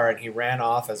car, and he ran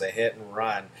off as a hit and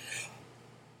run.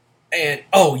 And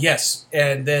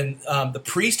and then the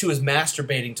priest who was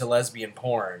masturbating to lesbian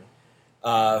porn,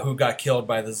 who got killed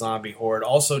by the zombie horde,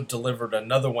 also delivered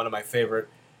another one of my favorite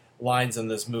lines in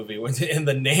this movie: "In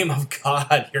the name of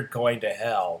God, you're going to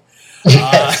hell."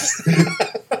 The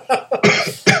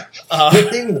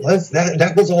thing was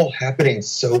that was all happening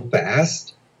so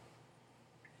fast.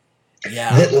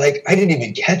 Yeah, that like I didn't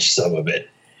even catch some of it.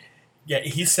 Yeah,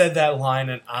 he said that line,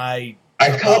 and I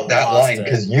caught that line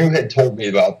because you had told me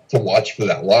to watch for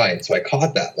that line, so I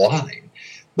caught that line.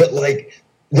 But like,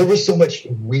 there was so much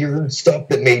weird stuff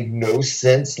that made no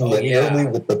sense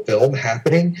linearly with the film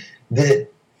happening that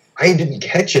I didn't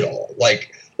catch it all.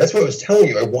 Like that's what I was telling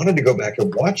you. I wanted to go back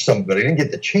and watch some of it. I didn't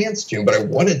get the chance to, but I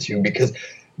wanted to because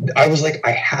I was like, I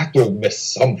have to have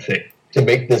missed something to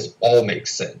make this all make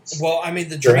sense. Well, I mean,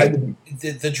 the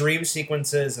dream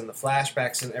sequences and the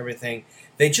flashbacks and everything,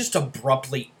 they just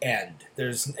abruptly end.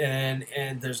 There's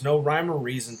no rhyme or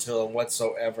reason to them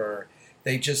whatsoever.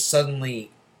 They just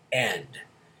suddenly end.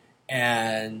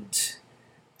 And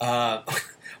well,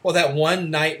 that one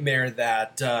nightmare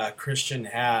that Christian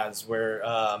has, where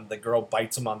the girl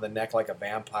bites him on the neck like a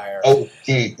vampire. Oh,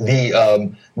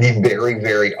 the very,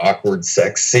 very awkward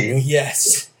sex scene.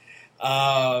 Yes.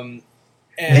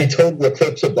 The total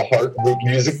eclipse of the heart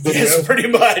music video. Yes, pretty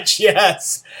much.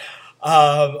 Yes,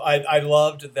 I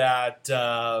loved that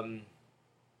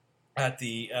at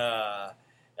the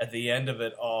end of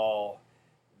it all.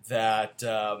 That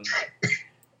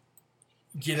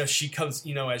she comes,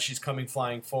 as she's coming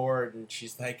flying forward, and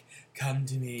she's like, "Come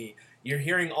to me." You're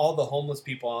hearing all the homeless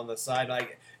people on the side,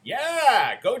 like,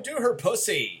 "Yeah, go do her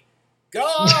pussy. Go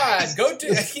on, go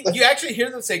do." You actually hear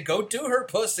them say, "Go do her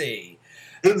pussy."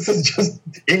 This is just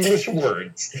English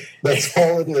words. That's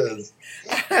all it is.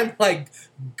 I'm like,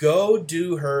 go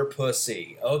do her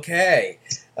pussy. Okay.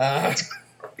 That's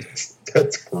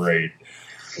great.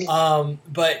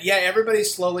 But yeah, everybody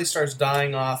slowly starts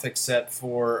dying off except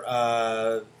for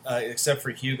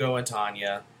Hugo and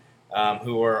Tanya,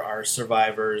 who are our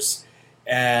survivors.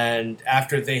 And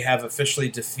after they have officially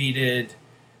defeated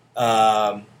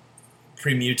Premutos,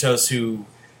 who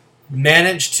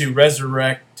managed to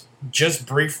resurrect just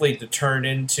briefly to turn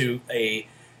into a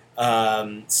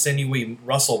sinewy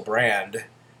Russell Brand,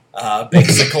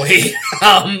 basically.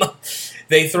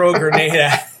 They throw a grenade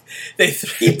at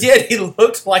He did. He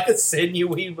looked like a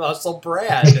sinewy muscle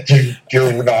Brad.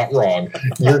 You're not wrong.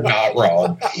 You're not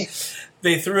wrong.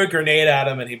 They threw a grenade at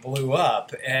him and he blew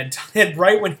up. And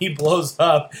right when he blows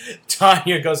up,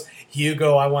 Tanya goes,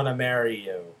 "Hugo, I want to marry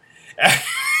you."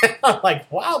 And I'm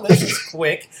like, wow, this is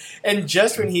quick. And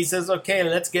just when he says, "Okay,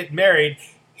 let's get married,"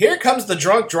 here comes the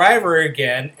drunk driver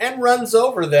again and runs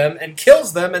over them and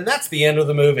kills them, and that's the end of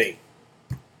the movie.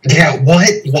 Yeah, what?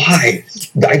 Why?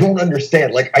 I don't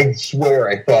understand. Like, I swear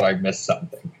I thought I missed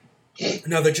something.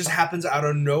 No, that just happens out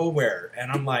of nowhere.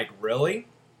 And I'm like, really?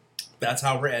 That's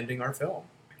how we're ending our film.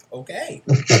 Okay.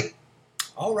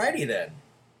 Alrighty then.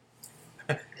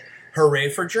 Hooray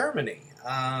for Germany.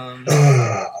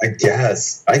 I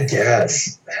guess.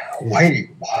 Why?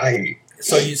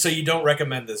 So you don't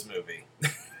recommend this movie?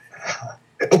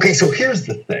 Okay, so here's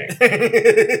the thing.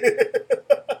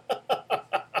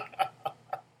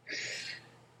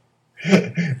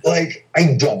 Like,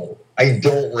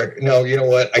 no, you know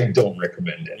what? I don't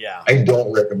recommend it. Yeah. I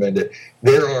don't recommend it.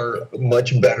 There are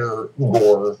much better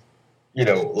gore,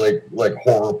 like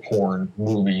horror porn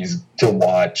movies to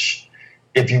watch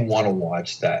if you want to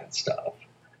watch that stuff.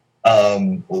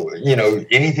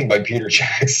 Anything by Peter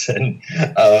Jackson,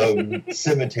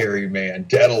 Cemetery Man,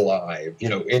 Dead Alive,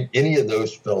 any of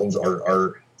those films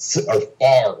are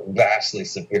far vastly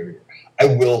superior. I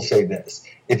will say this.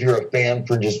 If you're a fan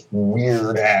for just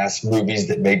weird ass movies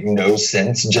that make no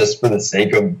sense just for the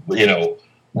sake of,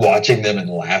 watching them and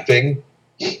laughing,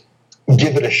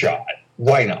 give it a shot.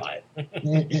 Why not?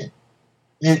 There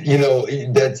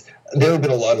have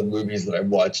been a lot of movies that I've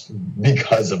watched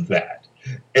because of that.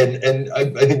 And I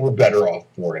think we're better off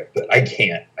for it, but I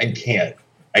can't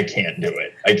do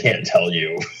it. I can't tell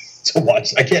you to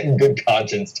watch. I can't in good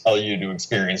conscience tell you to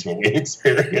experience what we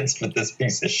experienced with this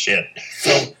piece of shit.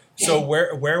 So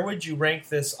where would you rank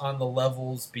this on the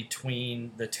levels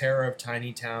between The Terror of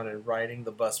Tiny Town and Riding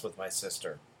the Bus with My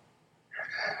Sister?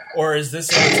 Or is this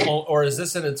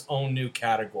in its own new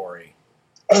category?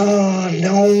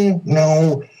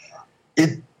 No.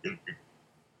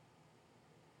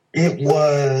 It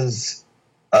was.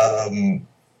 I'm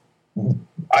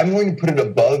going to put it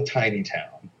above Tiny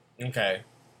Town. Okay.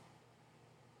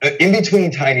 In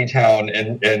between Tiny Town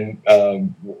and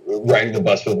Riding the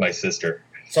Bus with My Sister.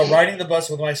 So Riding the Bus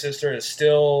with My Sister is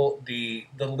still the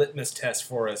litmus test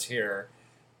for us here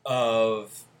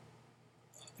of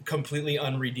completely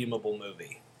unredeemable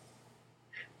movie.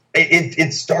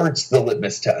 It starts the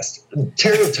litmus test.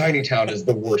 Terror of Tiny Town is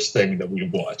the worst thing that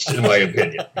we've watched, in my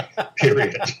opinion.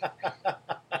 Period.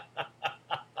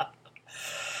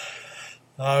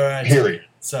 All right. Period.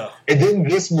 So. And then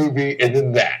this movie, and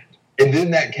then that. And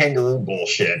then that kangaroo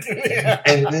bullshit.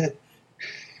 And then...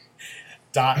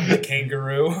 Dot the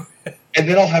kangaroo. And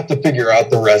then I'll have to figure out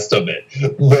the rest of it.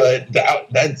 But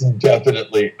that's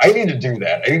definitely... I need to do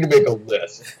that. I need to make a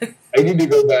list. I need to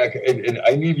go back, and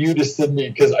I need you to send me,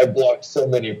 because I blocked so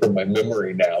many from my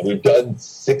memory now. We've done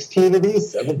 16 of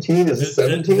these? 17? Is it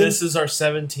 17? This is our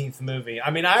 17th movie.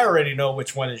 I mean, I already know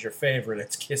which one is your favorite.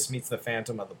 It's Kiss Meets the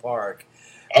Phantom of the Park.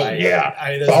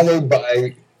 Followed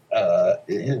by...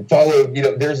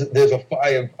 there's a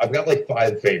 5... I've got like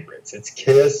 5 favorites. It's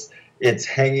Kiss... It's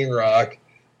Hanging Rock.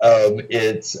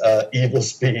 It's Evil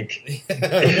Speak.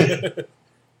 Yeah,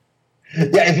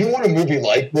 if you want a movie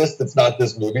like this that's not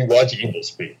this movie, watch Evil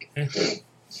Speak. Where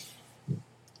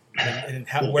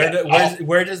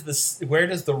does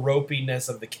the ropiness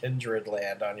of The Kindred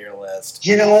land on your list?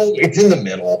 It's in the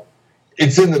middle.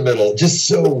 It's in the middle. Just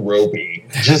so ropey.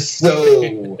 Just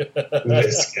so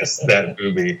viscous, that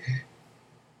movie.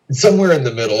 Somewhere in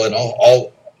the middle, and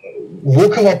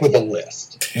we'll come up with a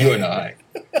list, you and I.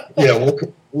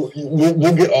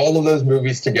 We'll get all of those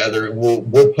movies together, and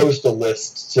we'll post a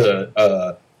list to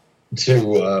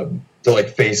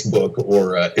like Facebook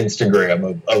or Instagram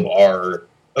of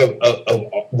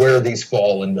where these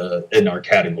fall in our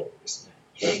categories.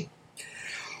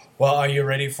 Well, are you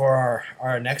ready for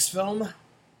our next film?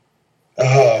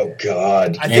 Oh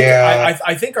God!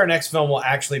 I think our next film will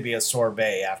actually be a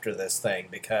sorbet after this thing,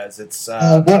 because it's.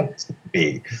 What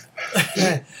be?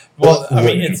 Well, I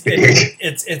mean,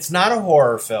 it's not a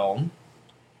horror film.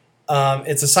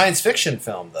 It's a science fiction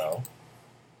film, though.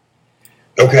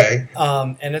 Okay.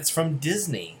 And it's from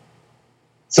Disney.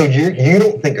 So you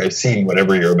don't think I've seen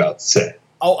whatever you're about to say?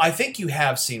 Oh, I think you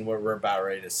have seen what we're about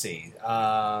ready to see.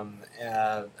 I'm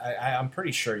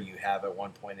pretty sure you have at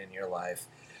one point in your life.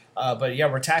 But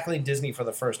yeah, we're tackling Disney for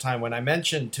the first time. When I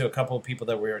mentioned to a couple of people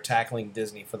that we were tackling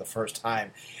Disney for the first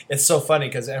time, it's so funny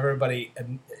because everybody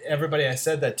I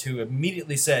said that to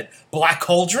immediately said Black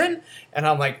Cauldron, and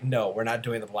I'm like, no, we're not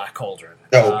doing the Black Cauldron.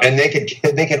 No, and they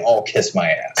can all kiss my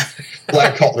ass.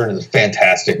 Black Cauldron is a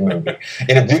fantastic movie,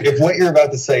 and if what you're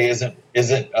about to say isn't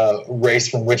Race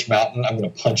from Witch Mountain, I'm going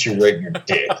to punch you right in your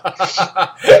dick.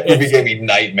 That movie gave me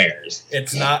nightmares.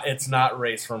 It's not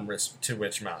Race from to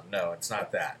Witch Mountain. No, it's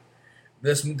not that.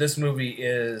 This movie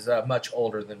is much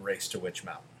older than Race to Witch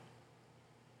Mountain.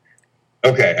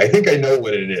 Okay, I think I know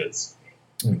what it is,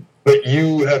 but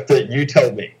you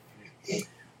tell me.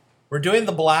 We're doing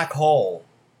The Black Hole.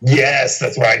 Yes,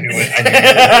 that's why I knew it.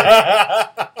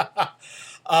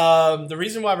 The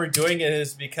reason why we're doing it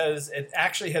is because it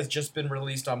actually has just been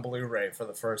released on Blu-ray for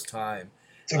the first time.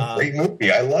 It's a great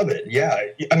movie. I love it. Yeah,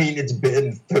 I mean, it's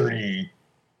been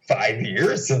 35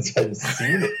 years since I've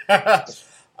seen it.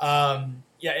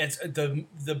 Yeah, it's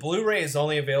the Blu-ray is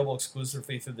only available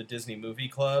exclusively through the Disney Movie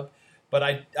Club, but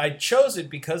I chose it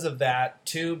because of that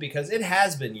too, because it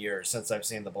has been years since I've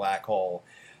seen The Black Hole.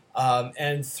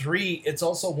 And 3, it's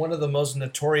also one of the most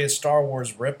notorious Star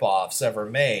Wars ripoffs ever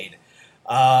made.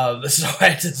 So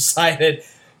I decided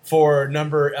for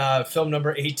film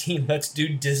number 18, let's do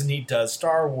Disney Does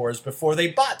Star Wars before they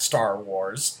bought Star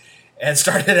Wars and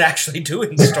started actually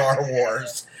doing Star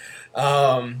Wars.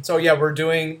 So yeah, we're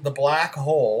doing The Black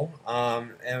Hole.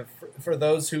 And for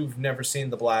those who've never seen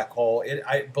The Black Hole,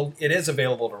 it is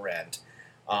available to rent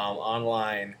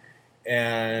online.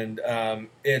 And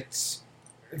it's...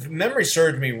 If memory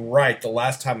served me right, the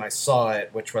last time I saw it,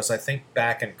 which was, I think,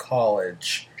 back in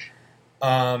college,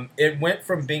 it went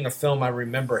from being a film I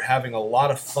remember having a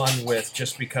lot of fun with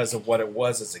just because of what it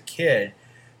was as a kid,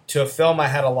 to a film I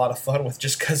had a lot of fun with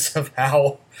just because of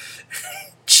how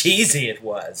cheesy it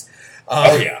was.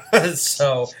 Oh, yeah.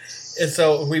 So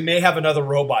we may have another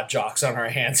Robot Jocks on our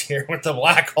hands here with The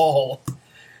Black Hole.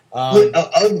 Look,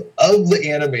 of the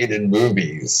animated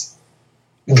movies...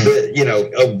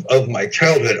 of my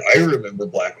childhood, I remember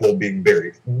Black Hole being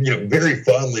very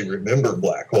fondly remember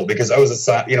Black Hole because I was a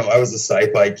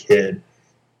sci-fi kid.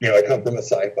 I come from a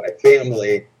sci-fi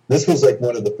family. This was like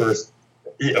one of the first,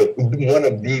 one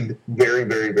of the very,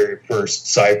 very, very first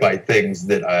sci-fi things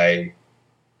that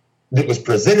was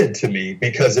presented to me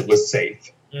because it was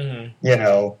safe. Mm-hmm.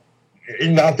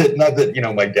 Not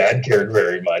that my dad cared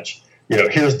very much.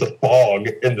 Here's the fog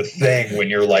in the thing when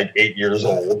you're like 8 years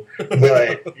old.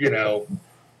 But,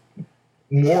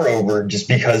 moreover, just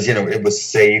because, it was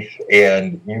safe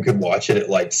and you could watch it at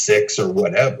like 6 or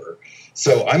whatever.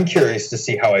 So I'm curious to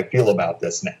see how I feel about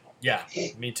this now. Yeah,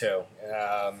 me too.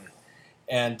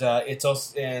 It's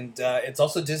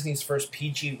also Disney's first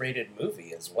PG-rated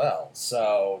movie as well.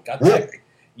 So got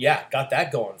that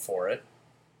going for it.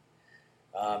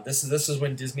 This is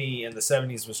when Disney in the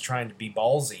 70s was trying to be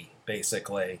ballsy,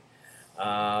 basically.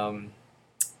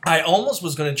 I almost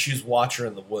was going to choose Watcher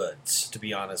in the Woods, to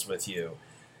be honest with you,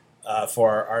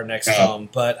 for our next film,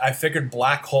 but I figured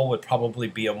Black Hole would probably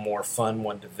be a more fun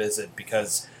one to visit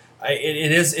because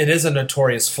it is a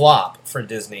notorious flop for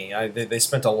Disney. They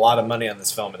spent a lot of money on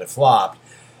this film and it flopped.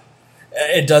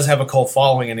 It does have a cult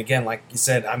following, and again, like you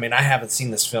said, I mean, I haven't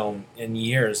seen this film in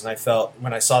years, and I felt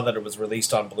when I saw that it was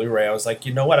released on Blu-ray, I was like,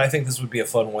 you know what, I think this would be a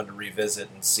fun one to revisit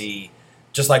and see,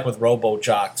 just like with Robo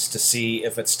Jocks, to see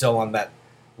if it's still on that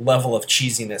level of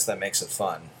cheesiness that makes it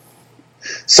fun.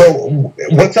 So,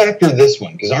 what's after this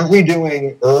one? Because are we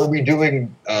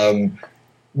doing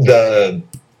the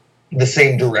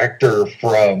same director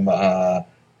from...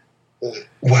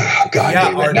 Wow, God,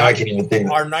 yeah, now I can't even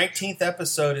think. Our 19th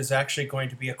episode is actually going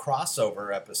to be a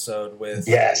crossover episode with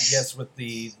with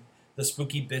the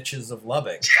Spooky Bitches of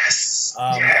Lubbock. Yes,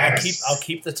 I'll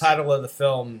keep the title of the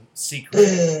film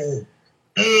secret.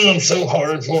 I'm so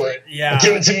hard for it. Yeah,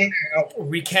 give it to me now.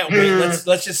 We can't wait.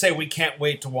 Let's just say we can't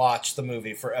wait to watch the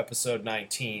movie for episode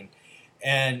 19.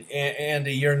 And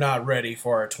Andy, you're not ready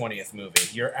for our 20th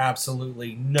movie. You're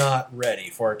absolutely not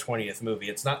ready for our 20th movie.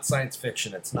 It's not science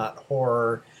fiction. It's not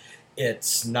horror.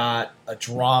 It's not a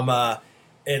drama.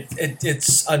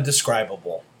 It's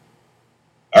undescribable.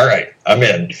 All right, I'm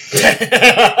in.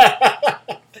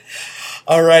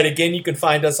 All right. Again, you can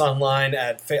find us online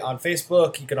on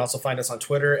Facebook. You can also find us on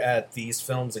Twitter at These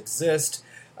Films Exist.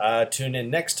 Tune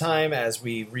in next time as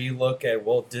we relook at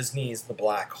Walt Disney's The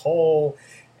Black Hole.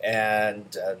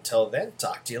 And until then,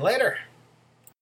 talk to you later.